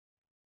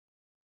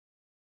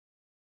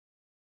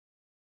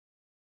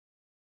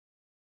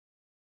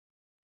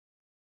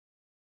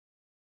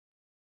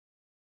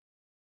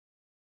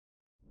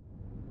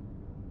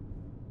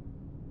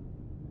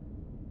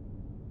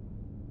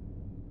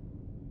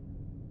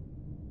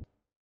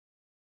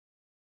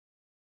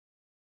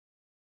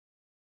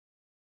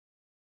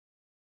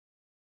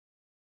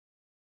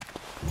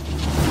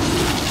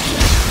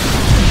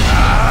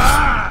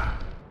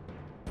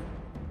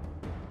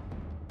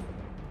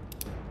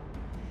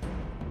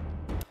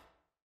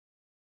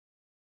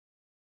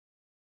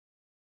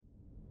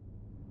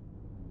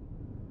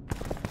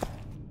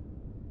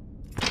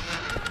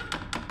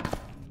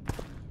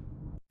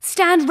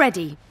Stand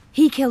ready.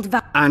 He killed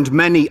And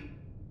many...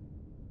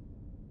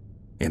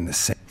 In the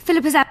same...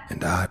 Philip is out.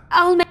 And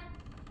I'll make...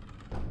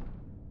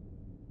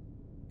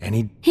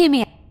 Any... Hear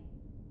me.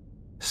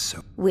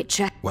 So...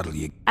 Witcher. What'll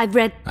you... I've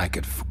read... I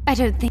could... I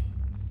don't think...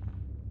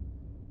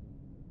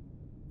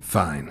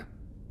 Fine.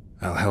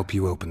 I'll help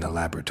you open the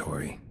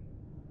laboratory.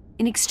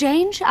 In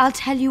exchange, I'll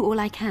tell you all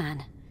I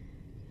can.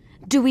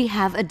 Do we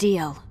have a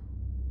deal?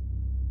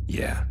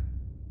 Yeah.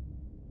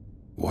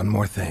 One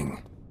more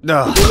thing. We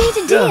need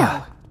a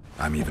deal!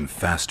 I'm even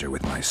faster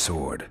with my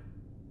sword.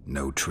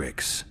 No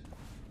tricks.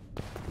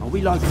 Are we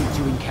likely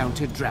to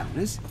encounter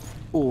drowners?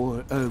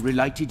 Or a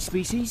related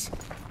species?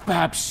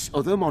 Perhaps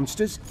other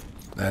monsters?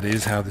 That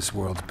is how this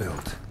world's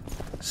built.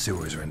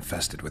 Sewers are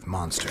infested with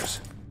monsters.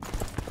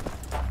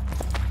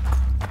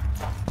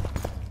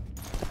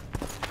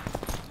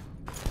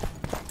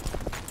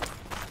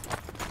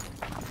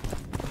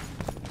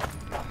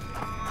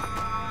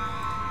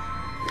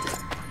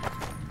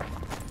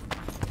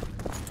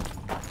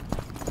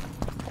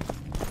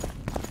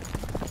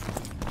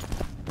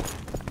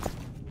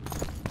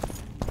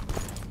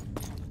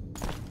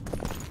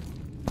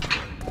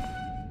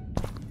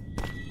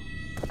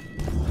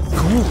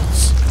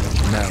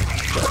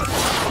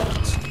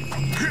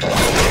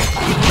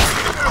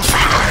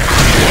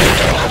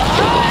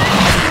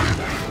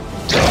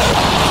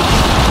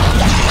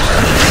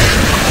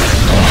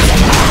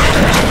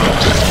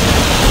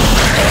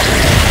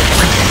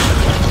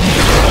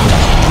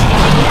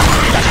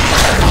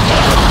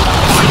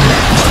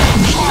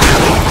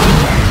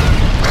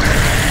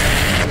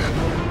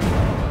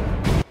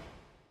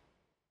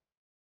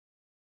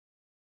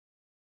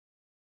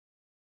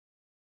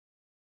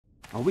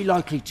 Are we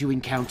likely to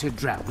encounter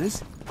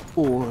drowners?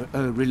 Or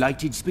a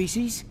related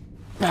species?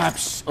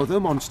 Perhaps other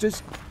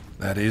monsters?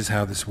 That is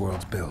how this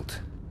world's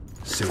built.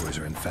 Sewers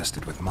are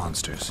infested with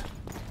monsters.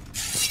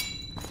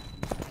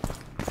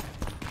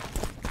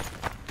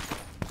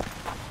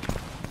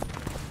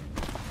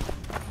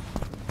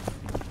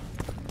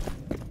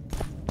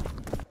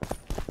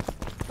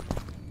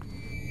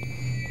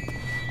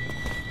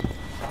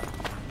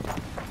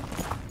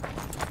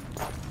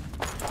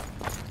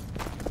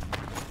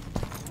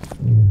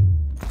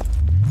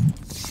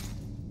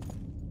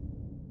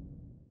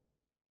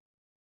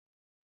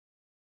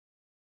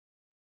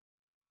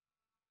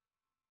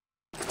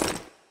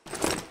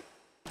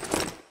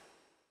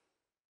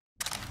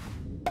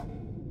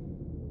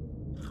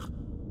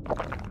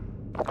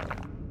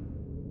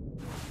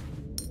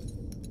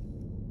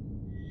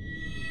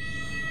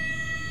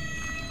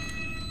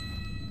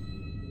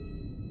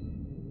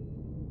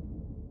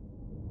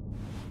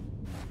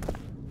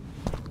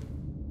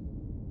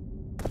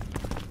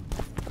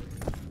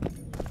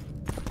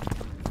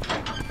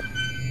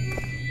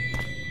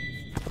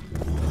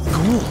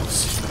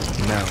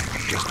 No,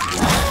 just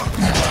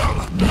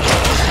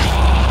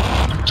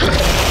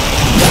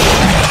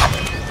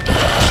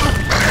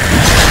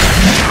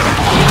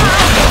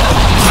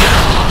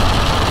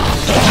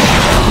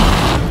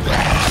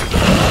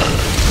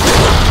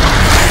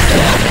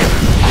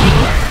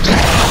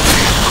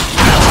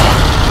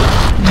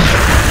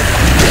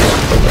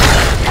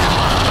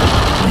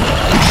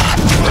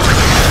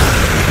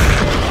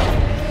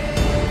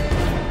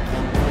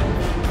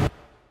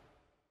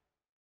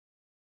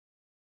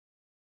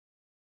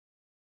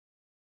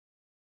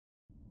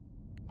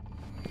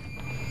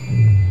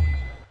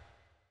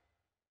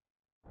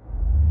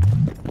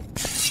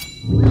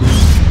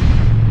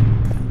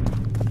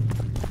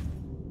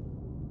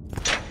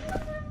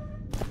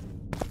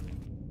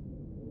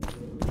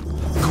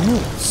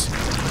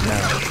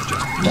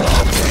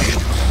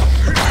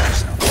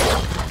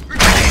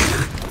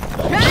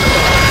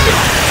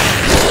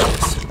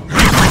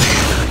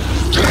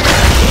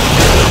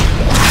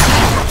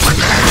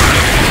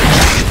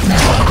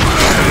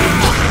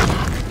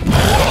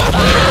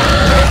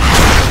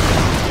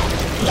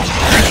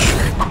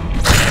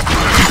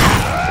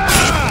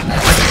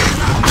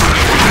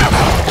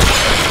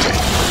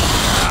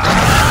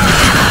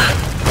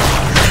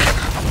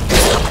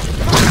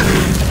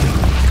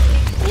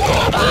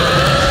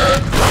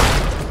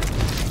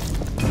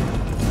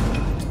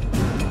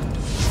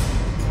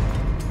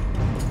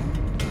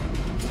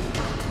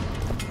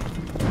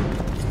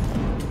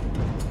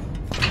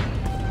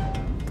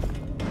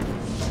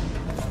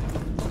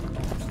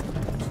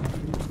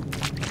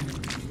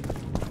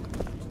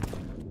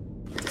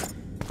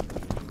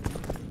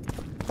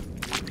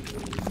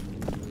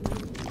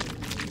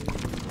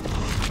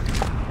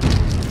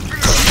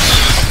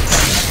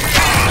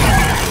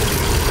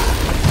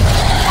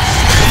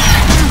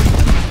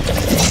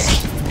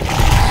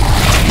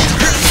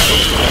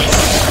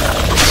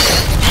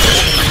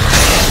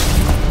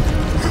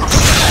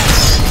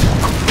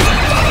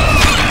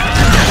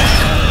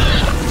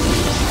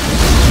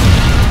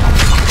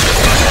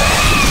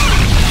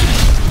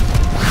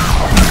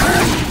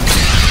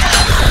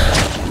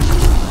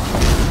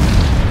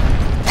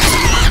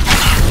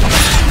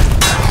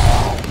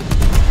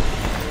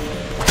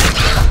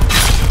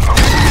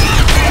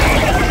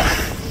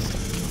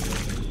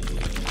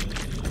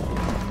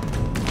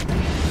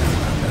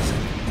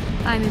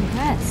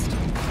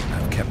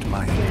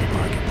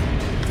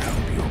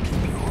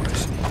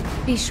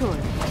Be sure of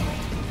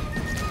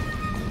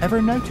it.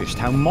 Ever noticed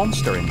how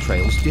monster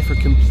entrails differ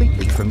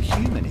completely from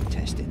human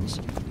intestines?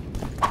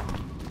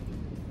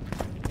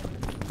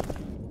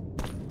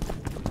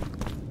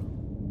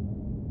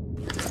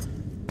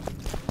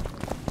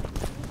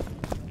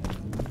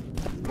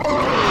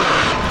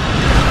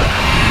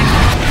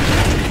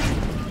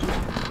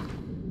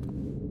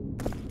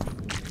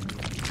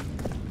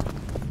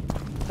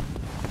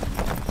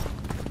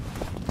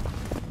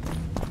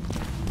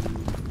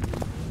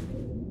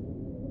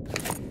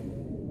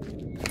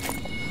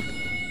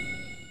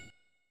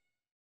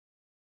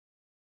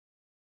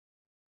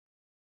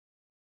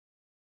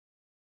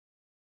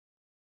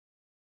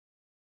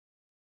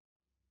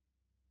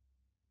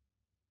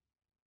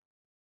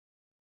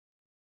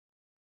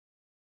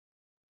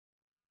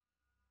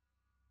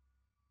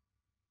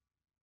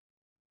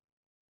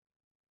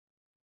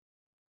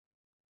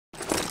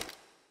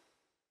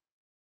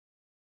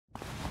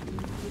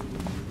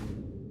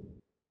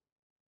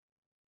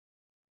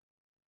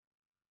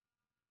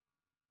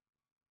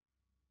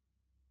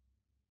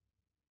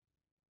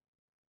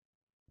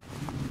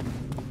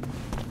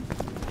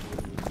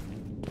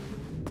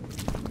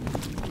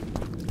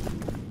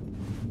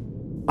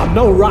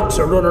 No rats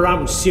are running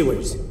around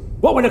sewers.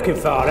 What we're looking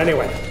for,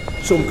 anyway?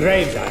 Some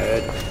graves, I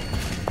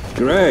heard.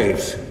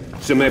 Graves?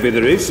 So maybe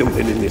there is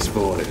something in this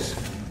forest.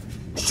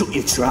 Shut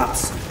your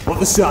traps. Want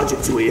the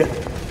sergeant to hear?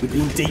 We've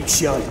been deep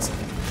shite.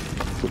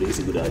 But it's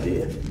a good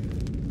idea.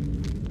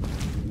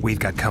 We've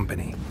got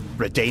company.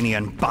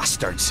 Redanian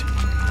bastards.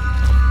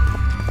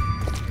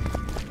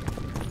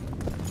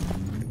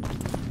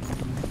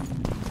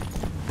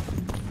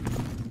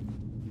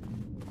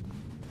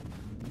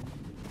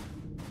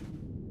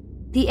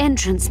 The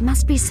entrance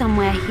must be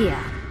somewhere here.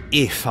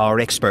 If our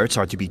experts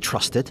are to be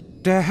trusted.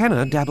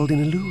 Dehanna dabbled in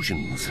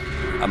illusions,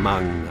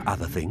 among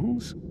other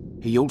things.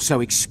 He also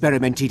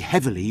experimented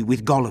heavily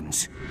with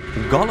golems.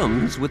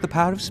 Golems with the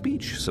power of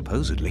speech,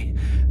 supposedly.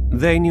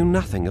 They knew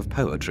nothing of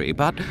poetry,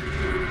 but...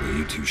 Will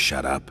you two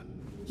shut up?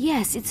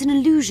 Yes, it's an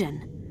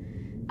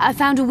illusion. I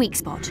found a weak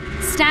spot.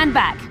 Stand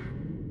back.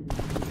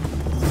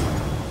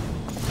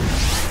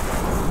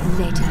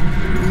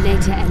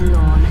 Later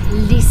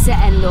Elorn. Lisa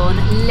Elorn.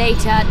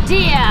 Later,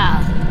 dear!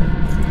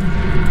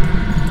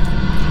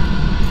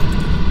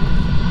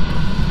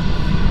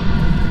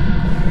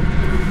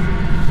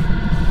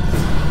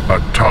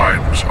 At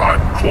times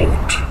I'm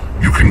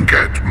caught. You can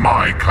get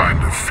my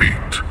kind of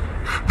feat.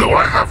 Though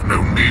I have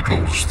no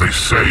needles, they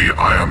say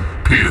I am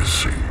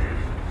piercing.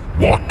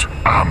 What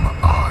am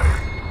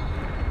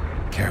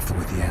I? Careful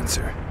with the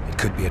answer. It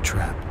could be a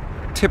trap.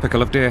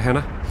 Typical of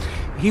Dehanna.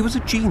 He was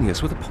a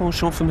genius with a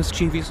penchant for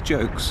mischievous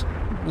jokes,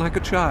 like a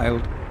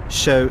child.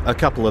 So a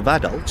couple of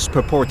adults,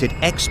 purported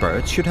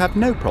experts, should have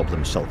no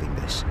problem solving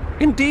this.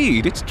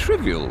 Indeed, it's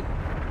trivial.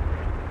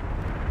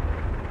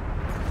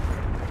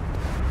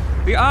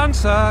 The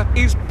answer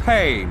is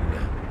pain.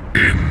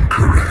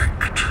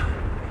 Incorrect.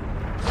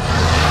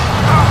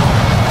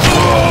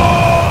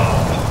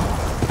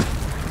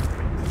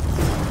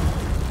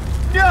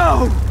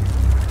 No!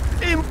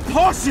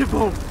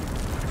 Impossible!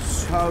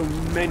 So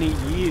many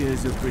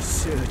years of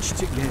research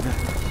together.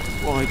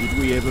 Why did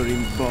we ever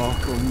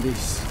embark on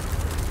this?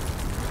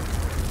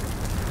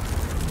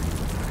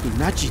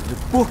 Imagine the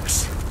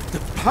books, the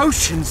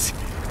potions.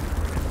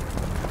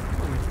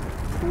 My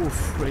poor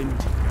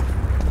friend.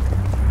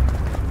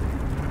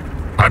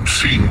 I'm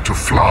seen to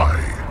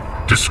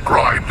fly,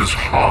 described as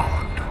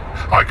hard.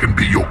 I can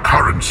be your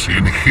currency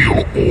and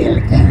heal all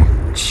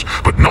wounds,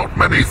 but not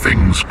many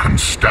things can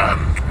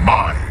stand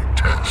my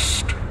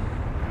test.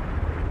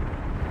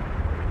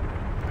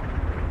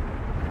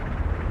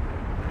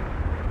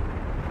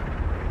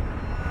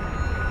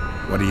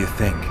 What do you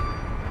think?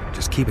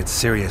 Just keep it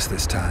serious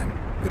this time.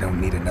 We don't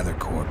need another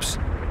corpse.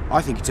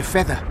 I think it's a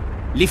feather.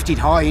 Lifted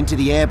high into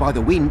the air by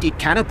the wind, it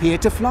can appear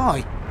to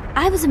fly.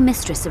 I was a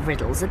mistress of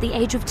riddles at the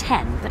age of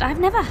 10, but I've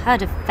never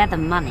heard of feather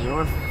money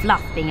or of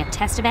fluff being a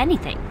test of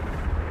anything.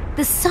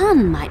 The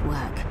sun might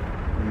work.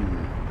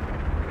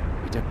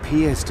 It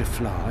appears to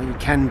fly, it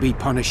can be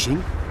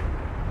punishing.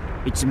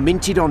 It's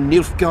minted on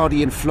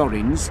Nilfgaardian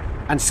florins,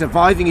 and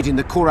surviving it in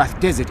the Korath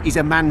Desert is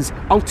a man's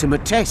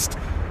ultimate test.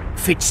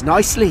 Fits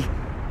nicely.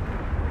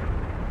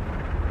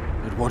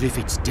 But what if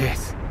it's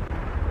death?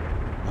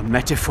 A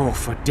metaphor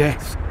for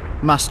death.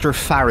 Master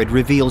Farid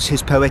reveals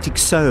his poetic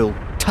soul.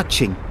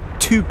 Touching.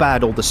 Too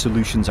bad all the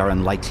solutions are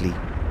unlikely.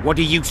 What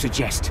do you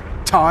suggest?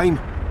 Time?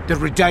 The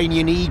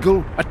Redanian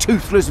eagle? A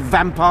toothless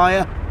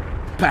vampire?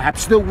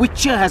 Perhaps the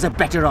Witcher has a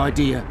better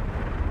idea.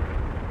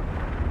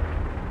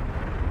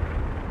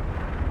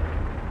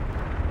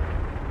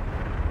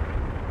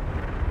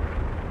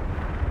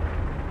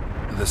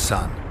 The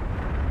sun.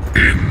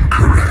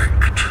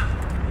 Incorrect.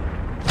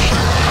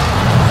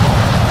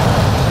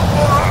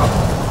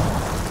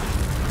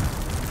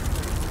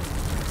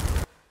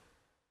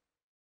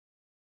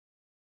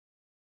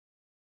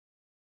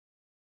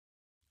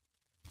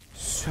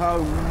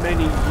 So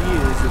many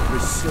years of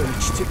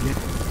research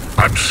together.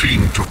 I'm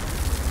seen to...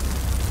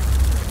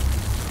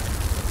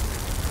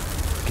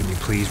 Can you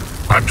please...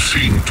 I'm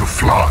seen to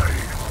fly.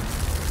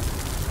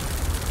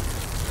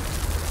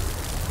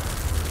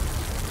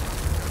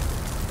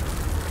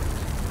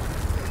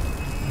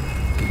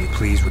 Can you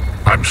please...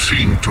 I'm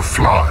seen to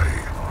fly.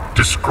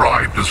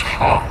 Described as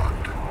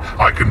hard.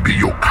 I can be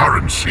your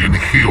currency and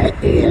heal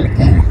all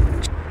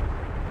wounds.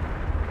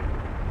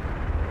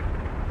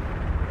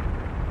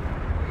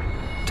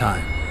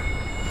 Time.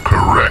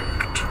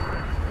 Correct.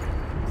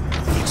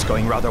 It's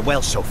going rather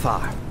well so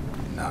far.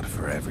 Not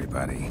for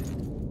everybody.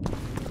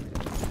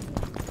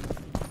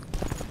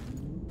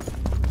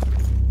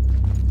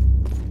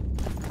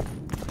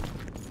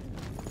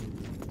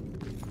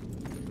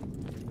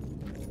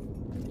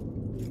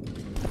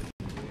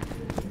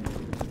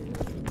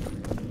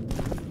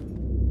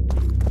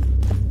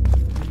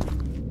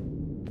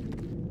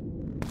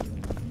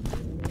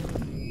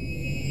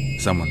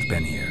 Someone's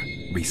been here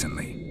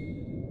recently.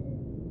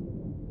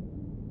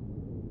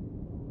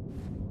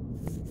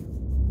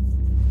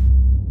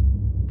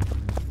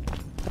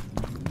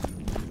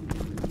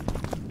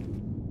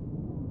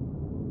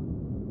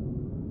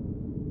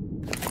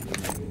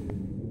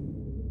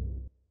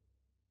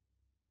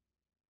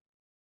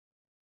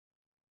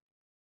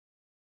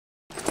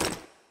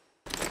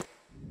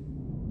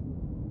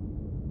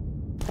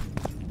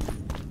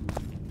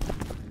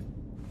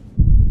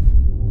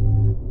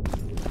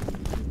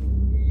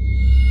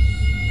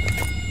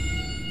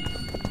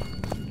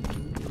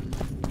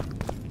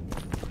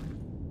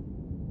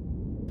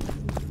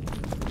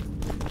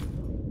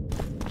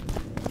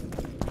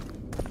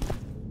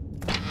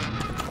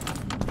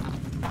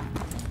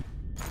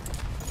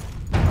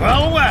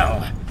 Well,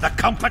 well, the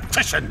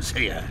competition's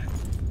here.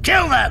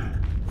 Kill them!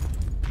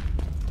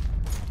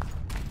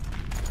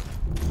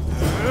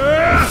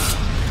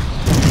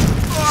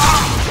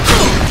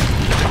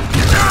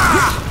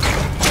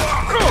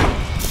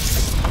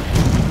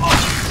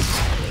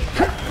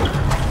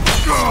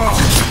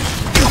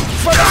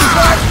 For the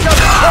first of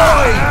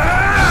Troy!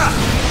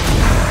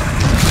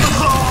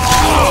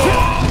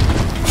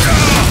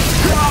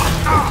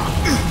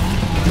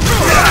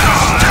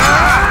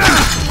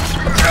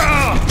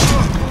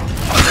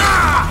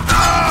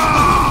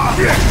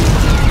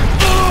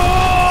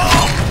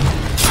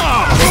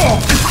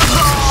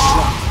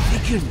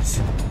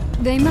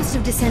 They must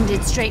have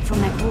descended straight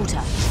from their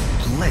quarter.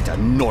 Let a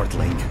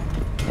Nordling.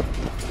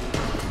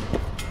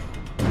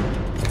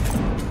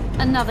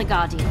 Another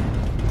Guardian.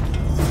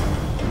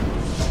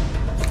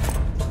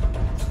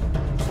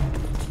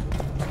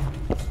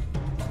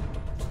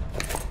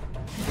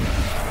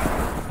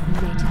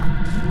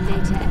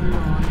 Later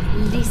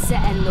Elorn. Lisa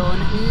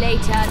Elorn.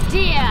 Later,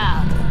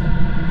 dear!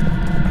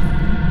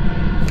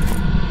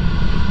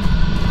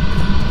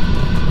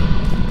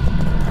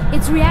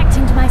 It's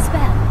reacting to my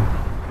spell.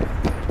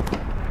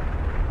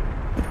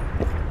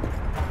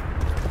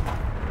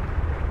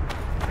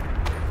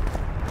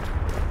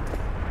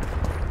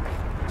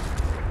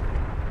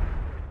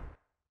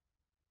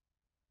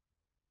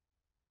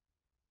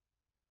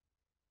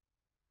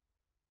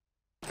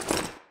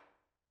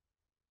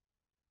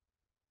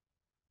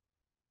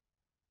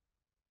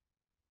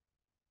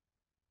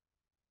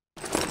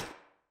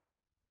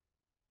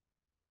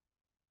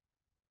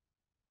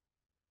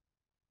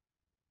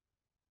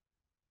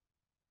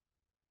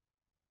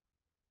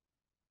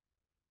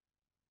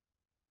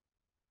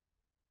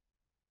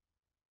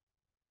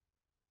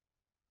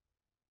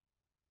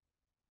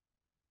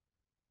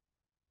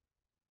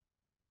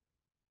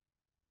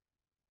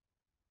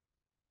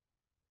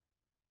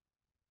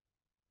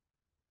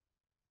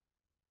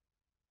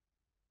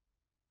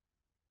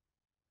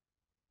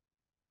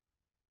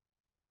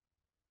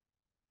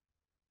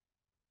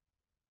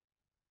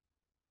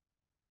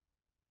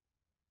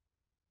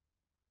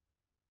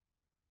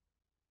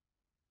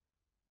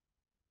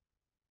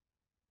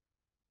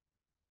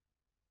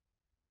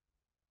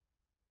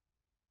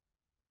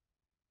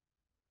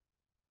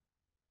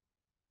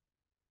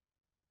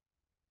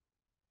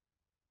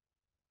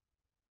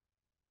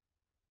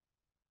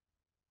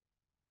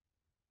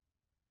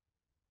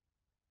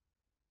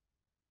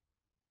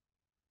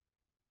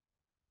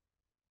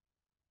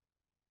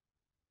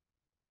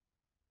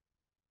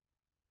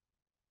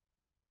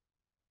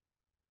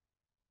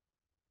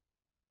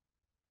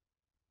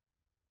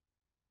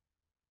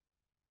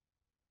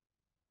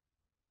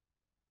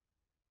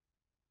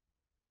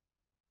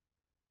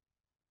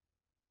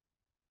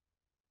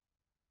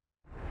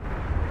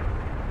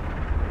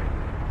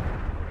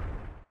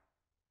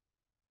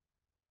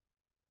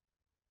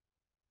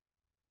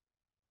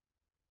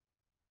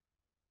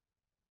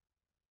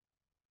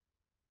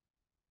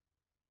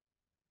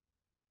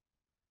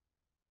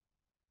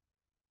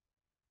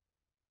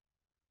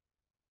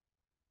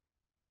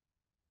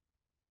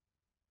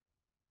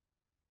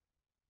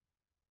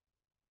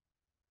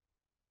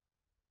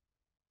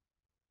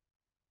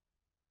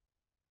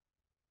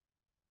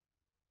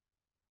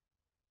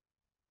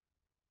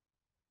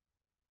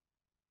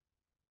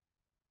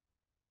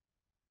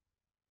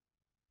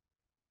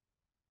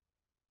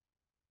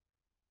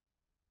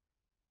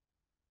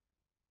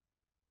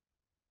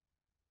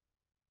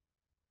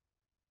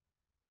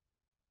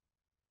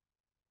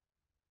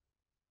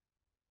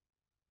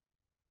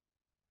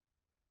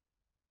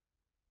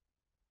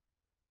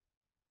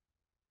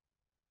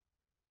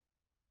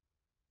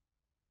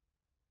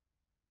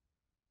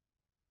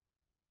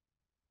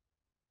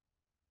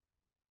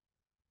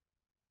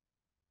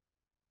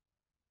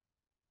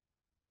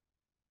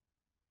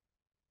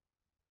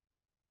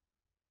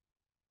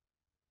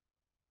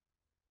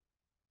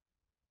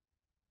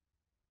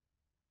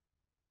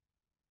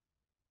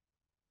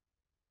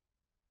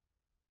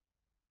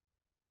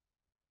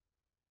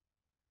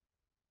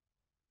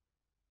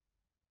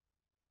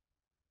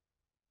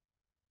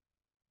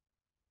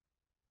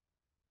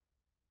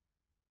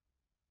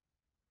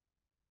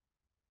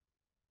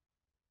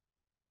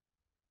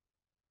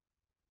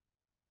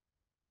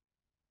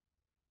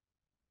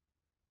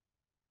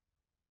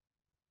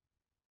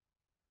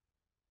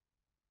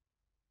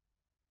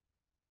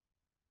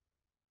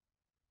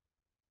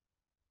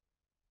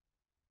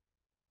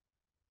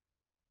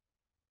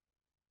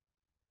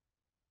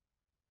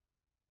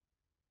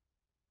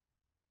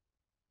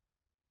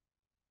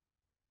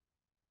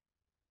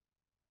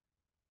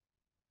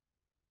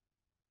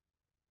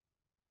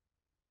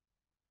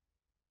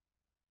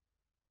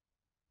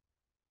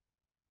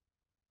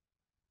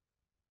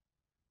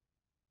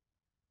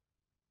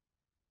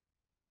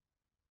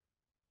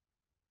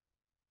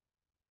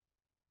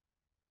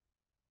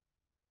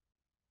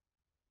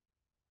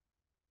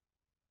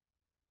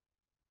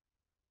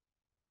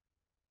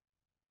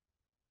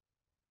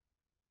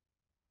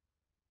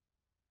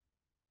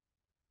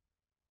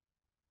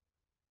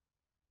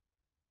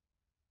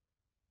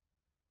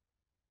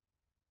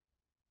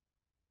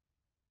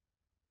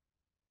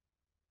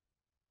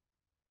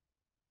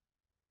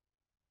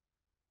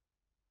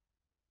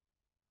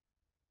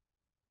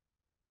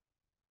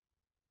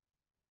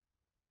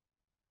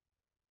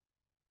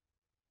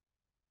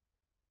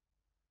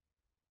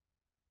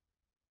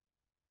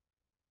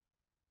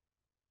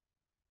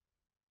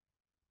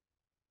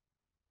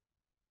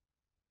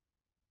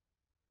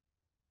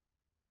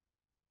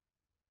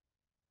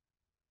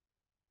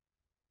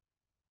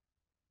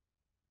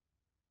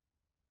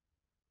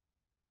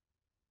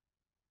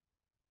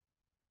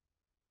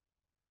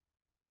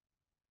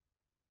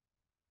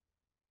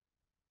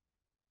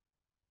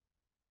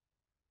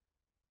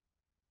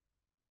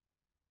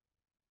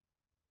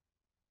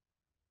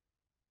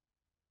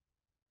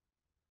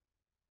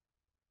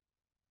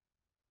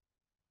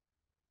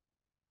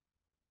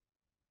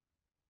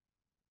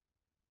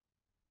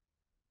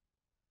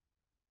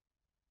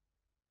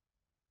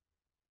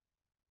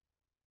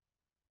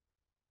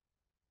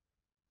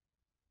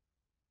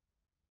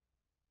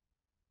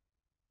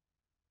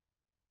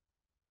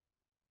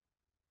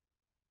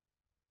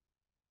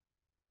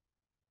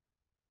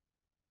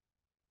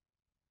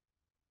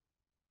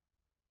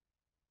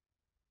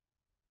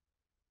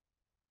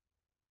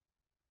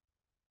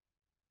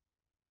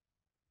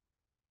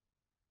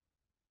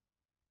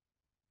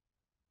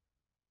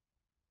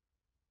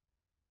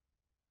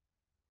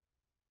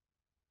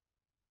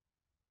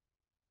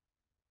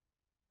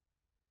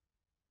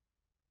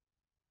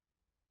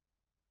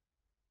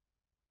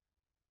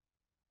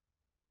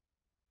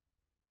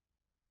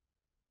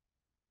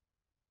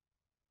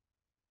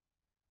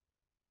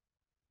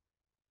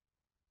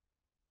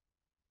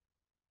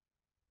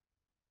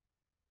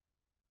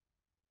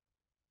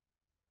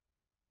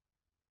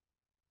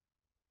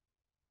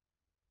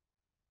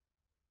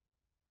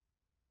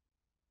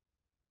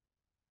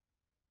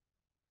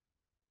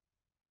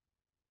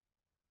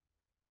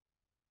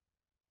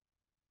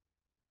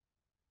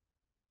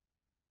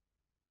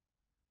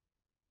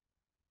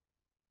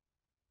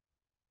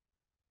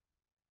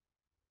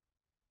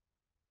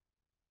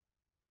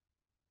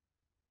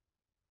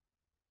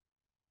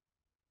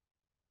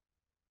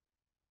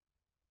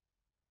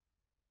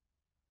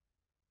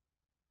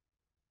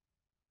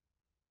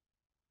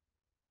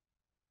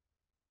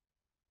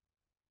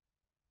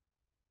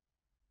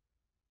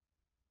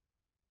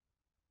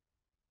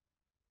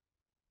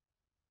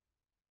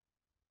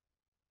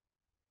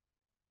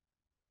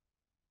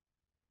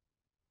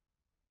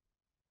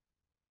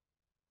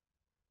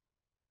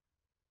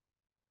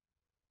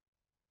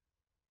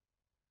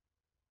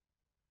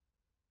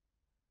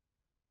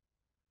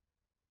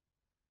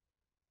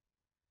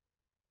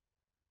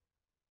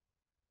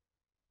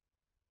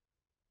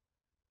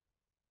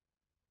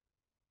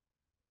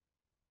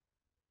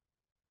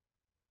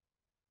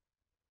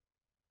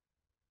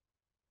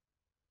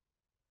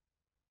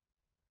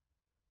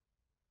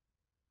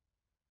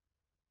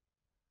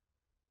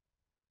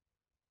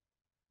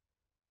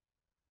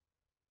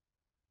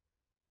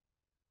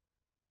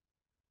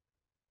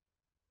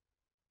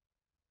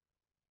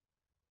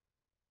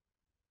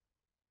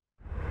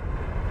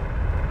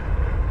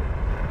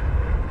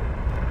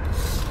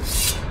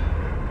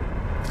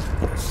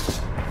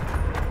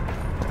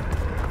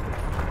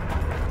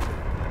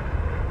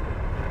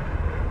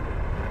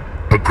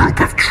 A group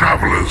of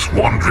travelers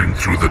wandering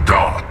through the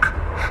dark.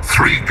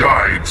 3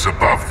 guides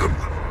above them,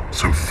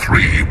 so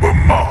 3 were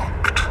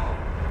marked.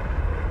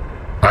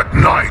 At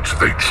night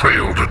they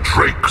trailed a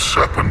drake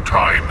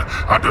serpentine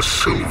and a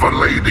silver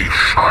lady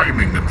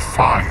shining and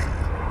fine.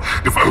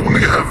 If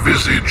only her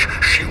visage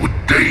she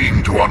would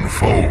deign to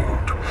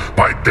unfold.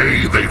 By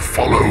day they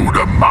followed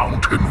a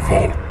mountain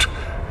vault,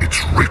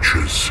 its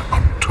riches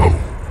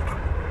untold.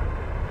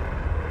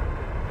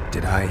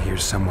 Did I hear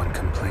someone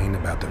complain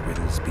about the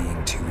riddles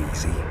being too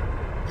easy?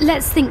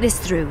 Let's think this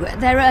through.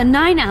 There are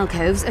 9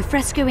 alcoves, a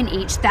fresco in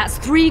each. That's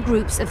 3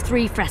 groups of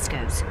 3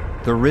 frescoes.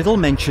 The riddle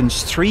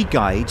mentions 3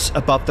 guides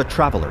above the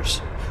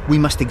travellers. We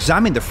must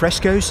examine the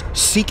frescoes,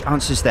 seek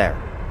answers there.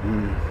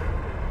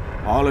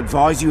 I'll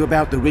advise you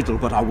about the riddle,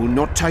 but I will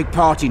not take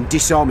part in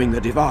disarming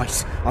the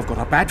device. I've got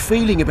a bad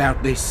feeling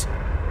about this.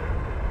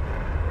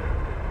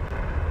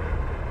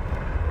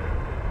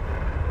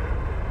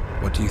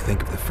 What do you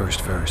think of the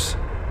first verse?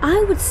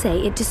 I would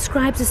say it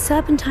describes a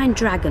serpentine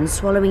dragon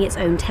swallowing its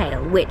own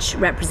tail, which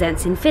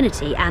represents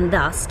infinity and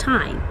thus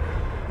time.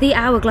 The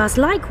hourglass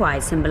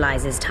likewise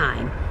symbolizes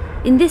time.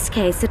 In this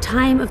case, the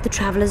time of the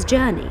traveller's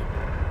journey.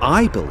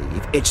 I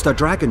believe it's the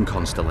dragon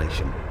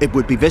constellation. It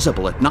would be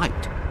visible at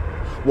night.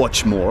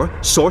 What's more,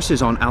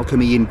 sources on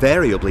alchemy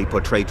invariably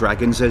portray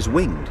dragons as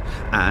winged,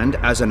 and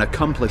as an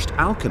accomplished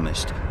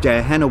alchemist,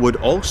 Gehenna would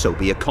also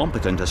be a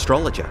competent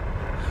astrologer.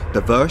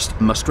 The verse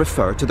must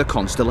refer to the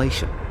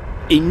constellation.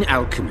 In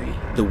alchemy,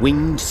 the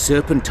winged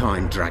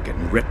serpentine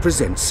dragon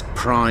represents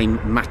prime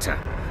matter,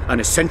 an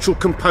essential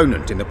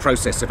component in the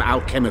process of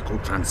alchemical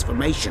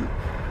transformation.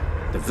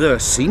 The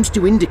verse seems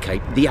to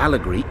indicate the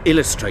allegory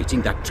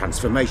illustrating that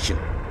transformation.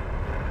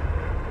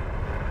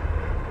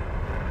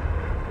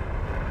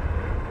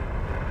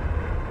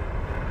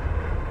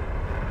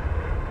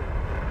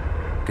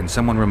 Can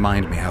someone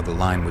remind me how the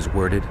line was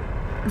worded?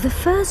 The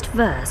first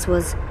verse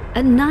was,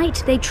 "At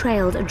night they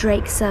trailed a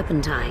drake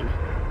serpentine."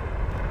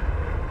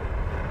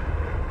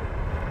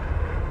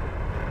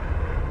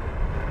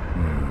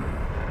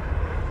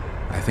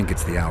 I think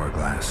it's the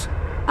hourglass.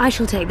 I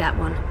shall take that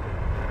one.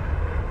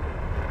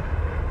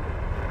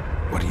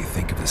 What do you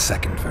think of the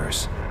second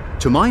verse?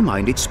 To my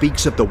mind, it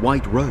speaks of the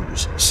white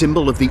rose,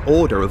 symbol of the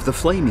Order of the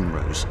Flaming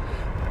Rose.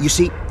 You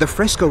see, the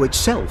fresco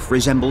itself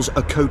resembles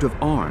a coat of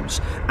arms,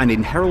 and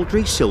in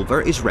heraldry,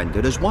 silver is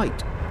rendered as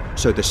white.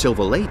 So the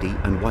Silver Lady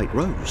and White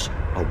Rose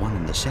are one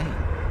and the same.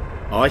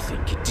 I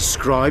think it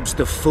describes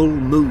the full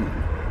moon.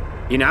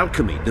 In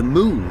alchemy, the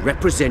moon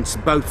represents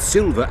both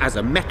silver as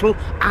a metal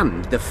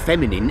and the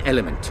feminine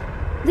element.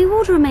 The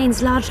order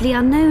remains largely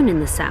unknown in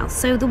the south,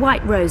 so the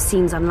White Rose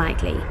seems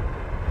unlikely.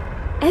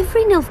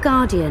 Every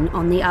Nilfgaardian,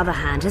 on the other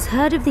hand, has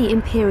heard of the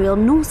Imperial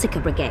Nausicaa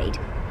Brigade,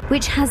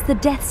 which has the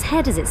Death's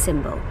Head as its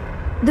symbol.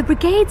 The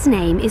brigade's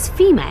name is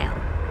female,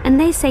 and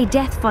they say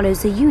death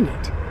follows a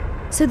unit.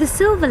 So the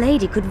Silver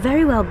Lady could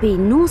very well be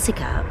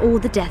Nausicaa or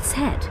the Death's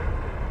Head.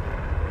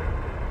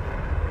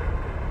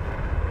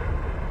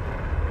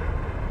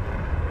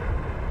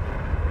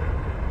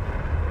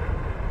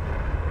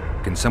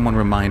 Can someone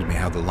remind me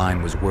how the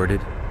line was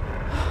worded?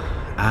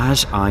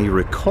 As I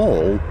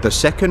recall, the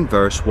second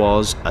verse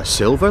was, "A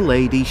silver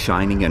lady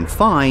shining and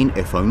fine,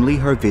 if only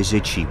her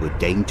visage she would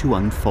deign to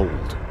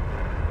unfold."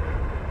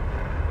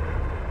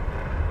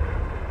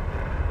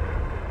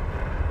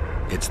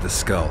 It's the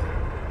skull,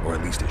 or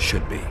at least it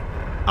should be.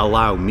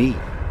 Allow me.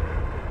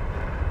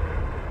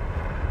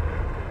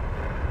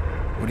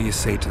 What do you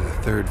say to the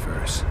third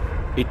verse?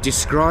 It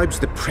describes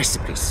the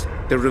precipice,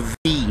 the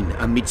ravine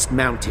amidst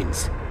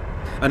mountains.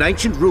 An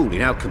ancient rule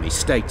in alchemy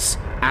states,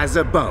 "As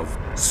above,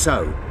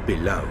 so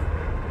below."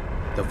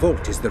 The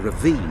vault is the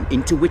ravine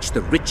into which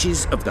the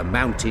riches of the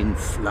mountain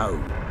flow.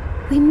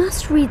 We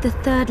must read the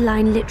third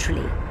line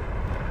literally.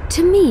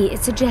 To me,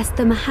 it suggests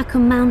the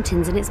Mahakam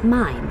Mountains and its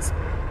mines,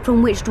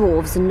 from which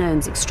dwarves and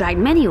gnomes extract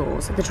many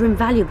ores that are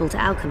invaluable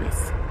to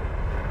alchemists.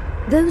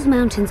 Those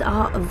mountains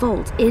are a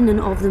vault in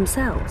and of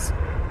themselves.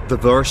 The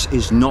verse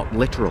is not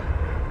literal.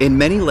 In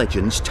many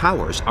legends,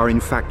 towers are in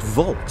fact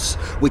vaults,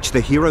 which the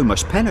hero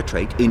must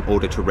penetrate in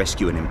order to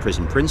rescue an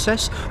imprisoned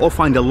princess or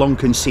find a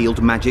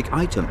long-concealed magic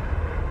item.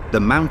 The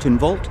mountain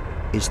vault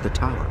is the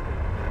tower.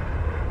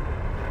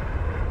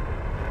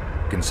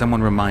 Can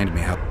someone remind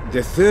me how...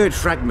 The third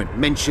fragment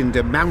mentioned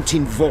a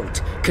mountain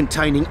vault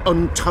containing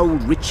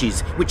untold riches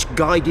which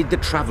guided the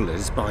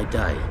travellers by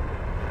day.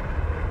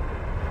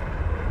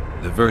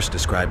 The verse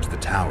describes the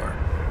tower,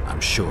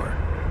 I'm sure.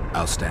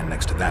 I'll stand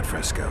next to that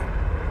fresco.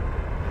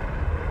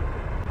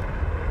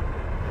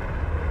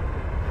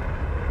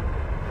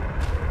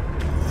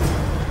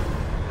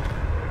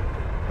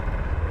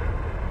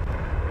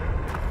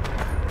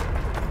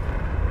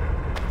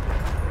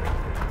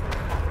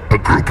 A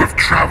group of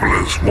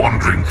travelers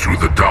wandering through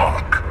the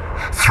dark.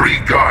 3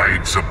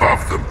 guides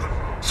above them,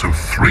 so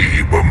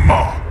 3 were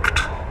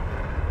marked.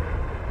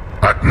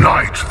 At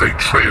night they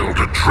trailed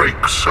a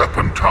drake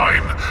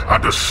serpentine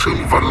and a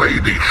silver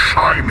lady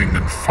shining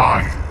and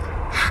fine.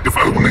 If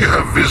only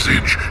her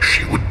visage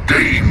she would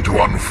deign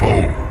to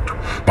unfold.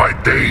 By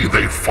day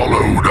they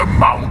followed a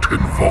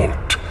mountain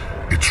vault,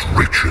 its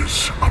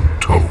riches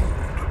untold.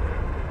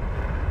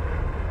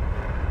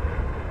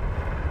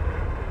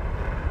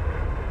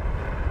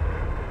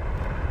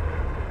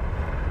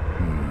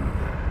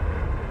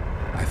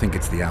 I think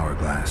it's the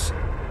hourglass.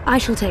 I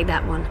shall take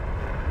that one.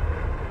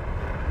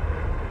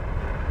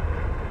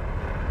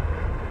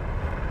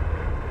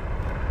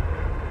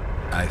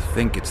 I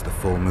think it's the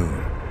full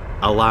moon.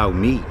 Allow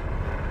me.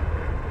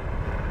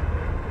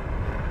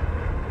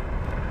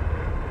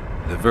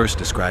 The verse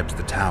describes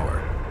the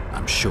tower,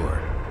 I'm sure.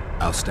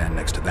 I'll stand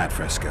next to that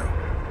fresco.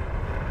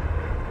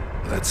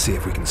 Let's see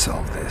if we can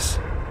solve this.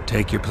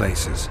 Take your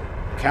places.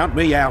 Count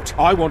me out.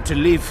 I want to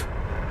live.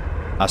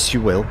 As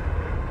you will.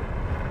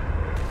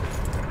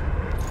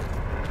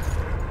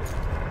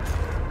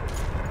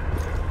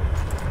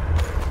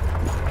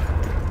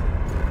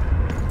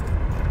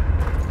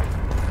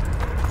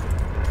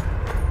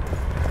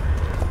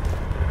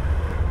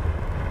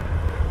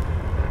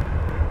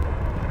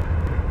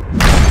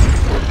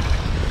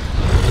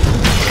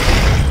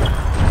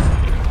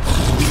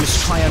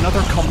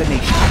 Another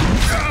combination.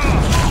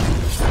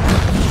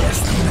 Yes,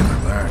 they'll never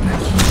learn.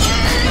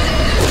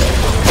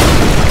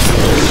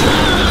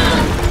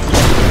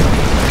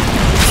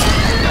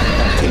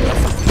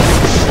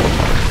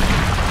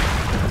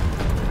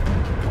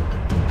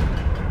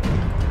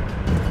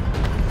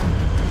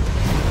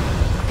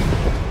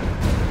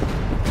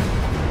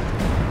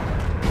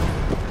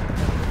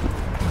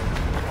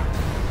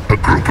 A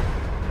group of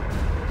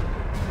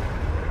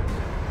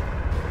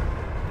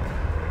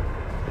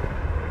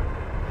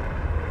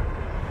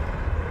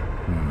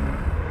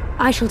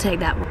I shall take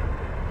that one.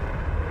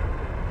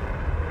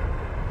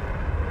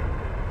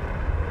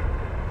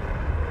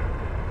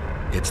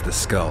 It's the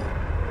skull,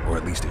 or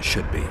at least it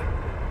should be.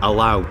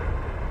 Allow.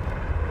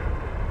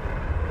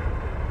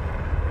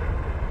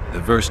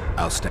 The verse,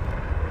 I'll stand.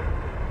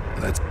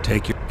 Let's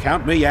take your...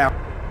 Count me out.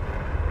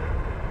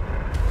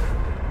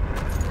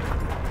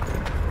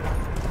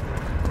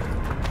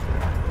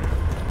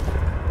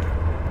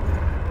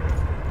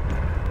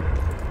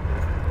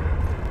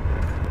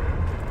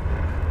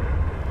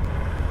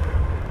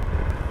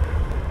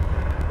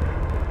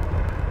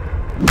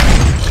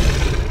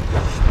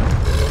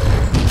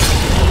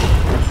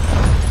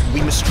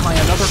 We must try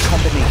another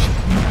combination.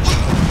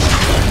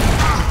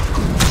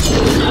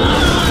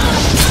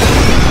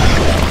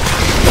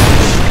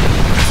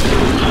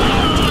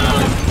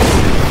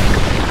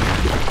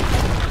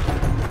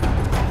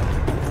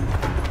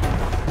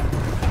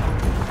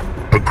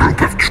 a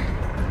group of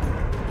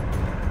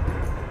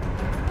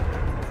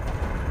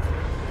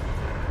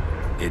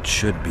It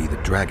should be the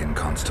Dragon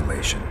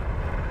constellation.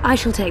 I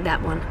shall take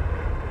that one.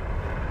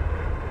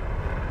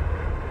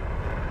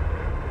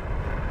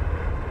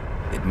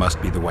 It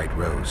must be the White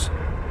Rose.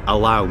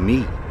 Allow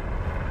me.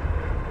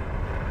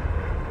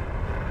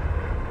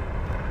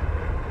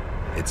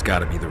 It's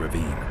gotta be the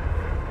ravine.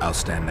 I'll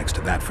stand next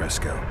to that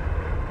fresco.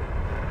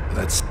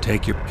 Let's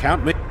take your...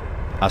 Count me.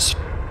 As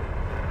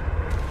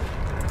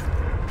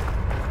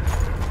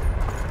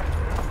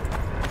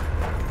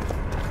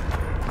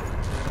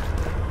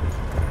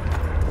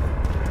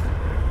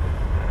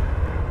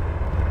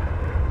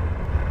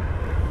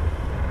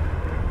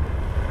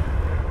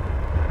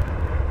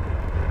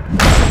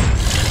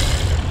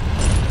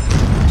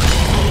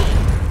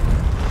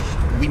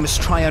we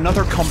must try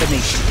another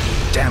combination.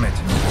 Damn it!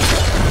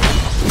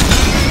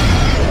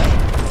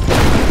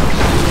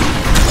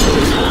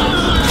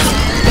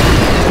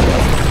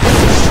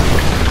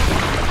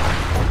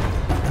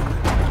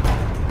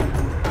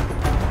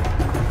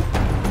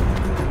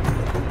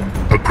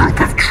 A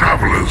group of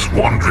travelers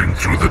wandering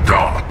through the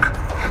dark.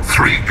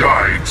 3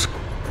 guides.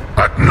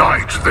 At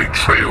night they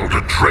trailed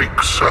a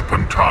drake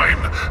serpentine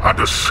and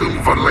a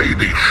silver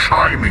lady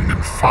shining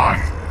and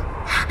fine.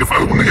 If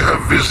only her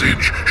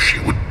visage she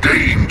would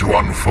deign to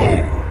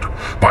unfold.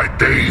 By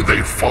day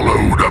they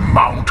followed a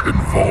mountain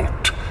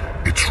vault,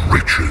 its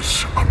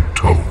riches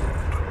untold.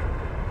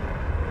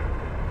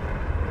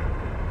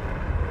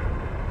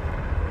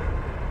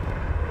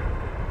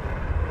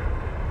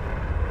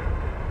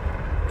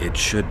 It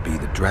should be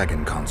the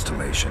Dragon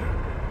constellation.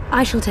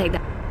 I shall take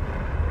that.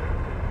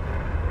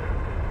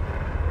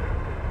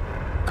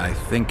 I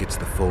think it's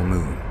the full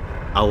moon.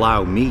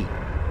 Allow me.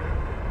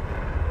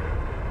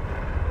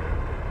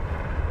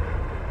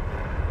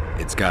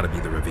 It's gotta be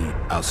the ravine.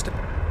 I'll stand.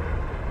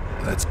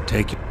 Let's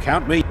take your...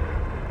 Count me.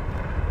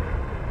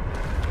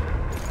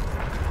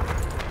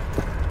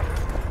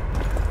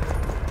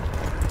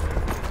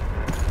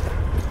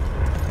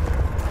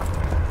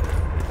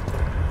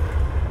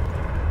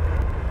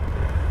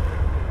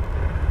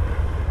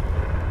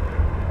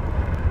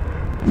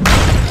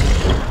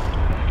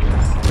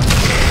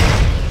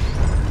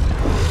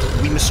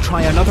 We must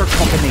try another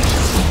combination.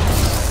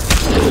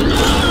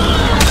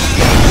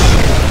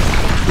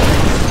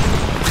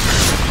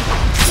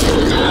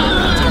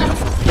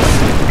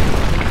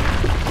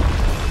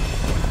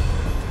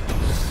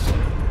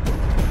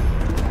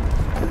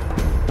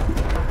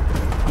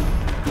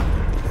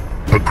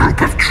 A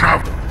group of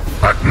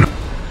travelers at night.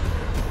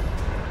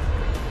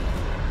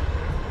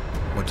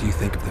 What do you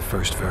think of the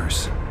first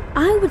verse?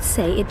 I would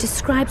say it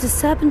describes a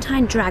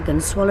serpentine dragon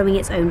swallowing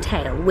its own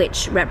tail,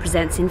 which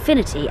represents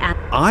infinity and...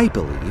 I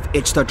believe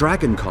it's the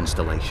Dragon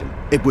constellation.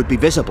 It would be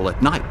visible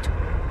at night.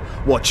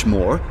 What's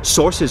more,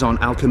 sources on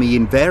alchemy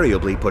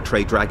invariably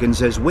portray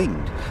dragons as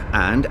winged,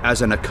 and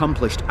as an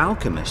accomplished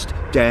alchemist,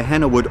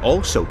 Gehenna would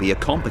also be a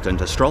competent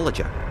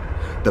astrologer.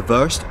 The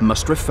verse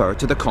must refer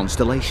to the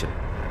constellation.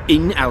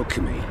 In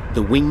alchemy,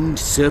 the winged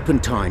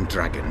serpentine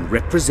dragon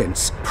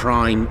represents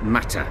prime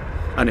matter,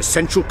 an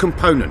essential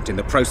component in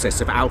the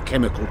process of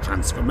alchemical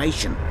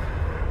transformation.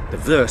 The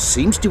verse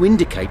seems to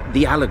indicate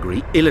the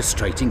allegory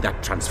illustrating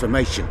that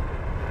transformation.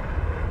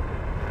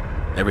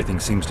 Everything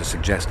seems to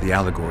suggest the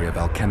allegory of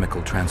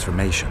alchemical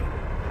transformation.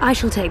 I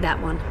shall take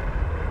that one.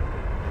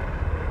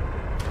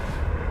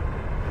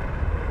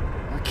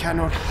 I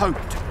cannot hope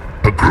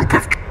to... A group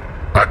of...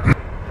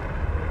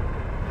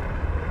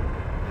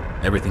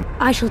 Everything...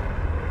 I shall...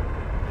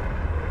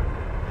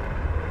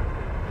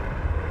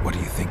 What do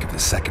you think of the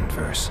second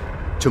verse?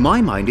 To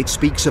my mind, it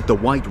speaks of the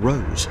White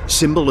Rose,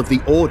 symbol of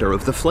the Order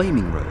of the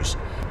Flaming Rose.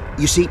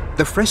 You see,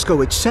 the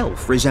fresco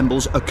itself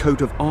resembles a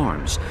coat of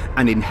arms,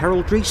 and in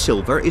heraldry,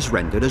 silver is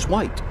rendered as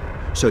white.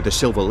 So the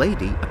Silver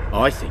Lady...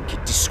 I think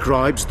it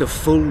describes the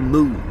full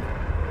moon.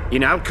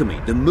 In alchemy,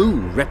 the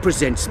moon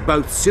represents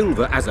both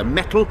silver as a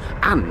metal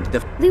and the...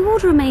 The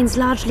order remains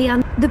largely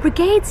The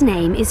brigade's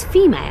name is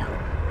female,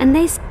 and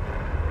they...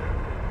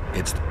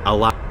 It's...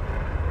 Allah.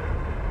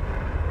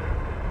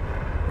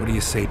 What do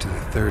you say to the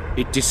third?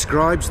 It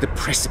describes the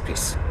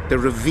precipice, the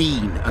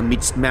ravine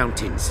amidst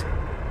mountains.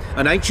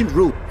 An ancient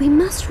rule... We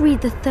must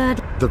read the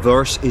third... The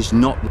verse is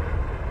not...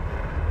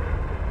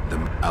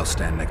 I'll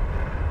stand next...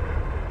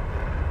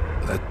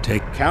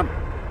 Take... Count...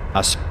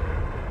 Us.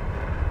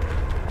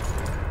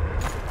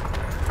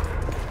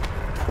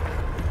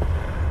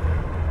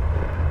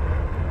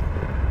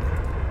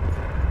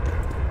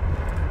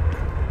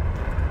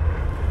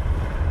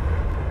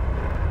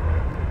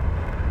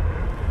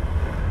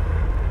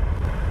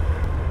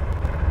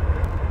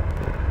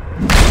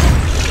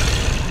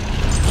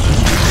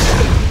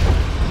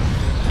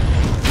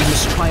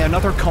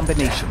 Another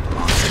combination.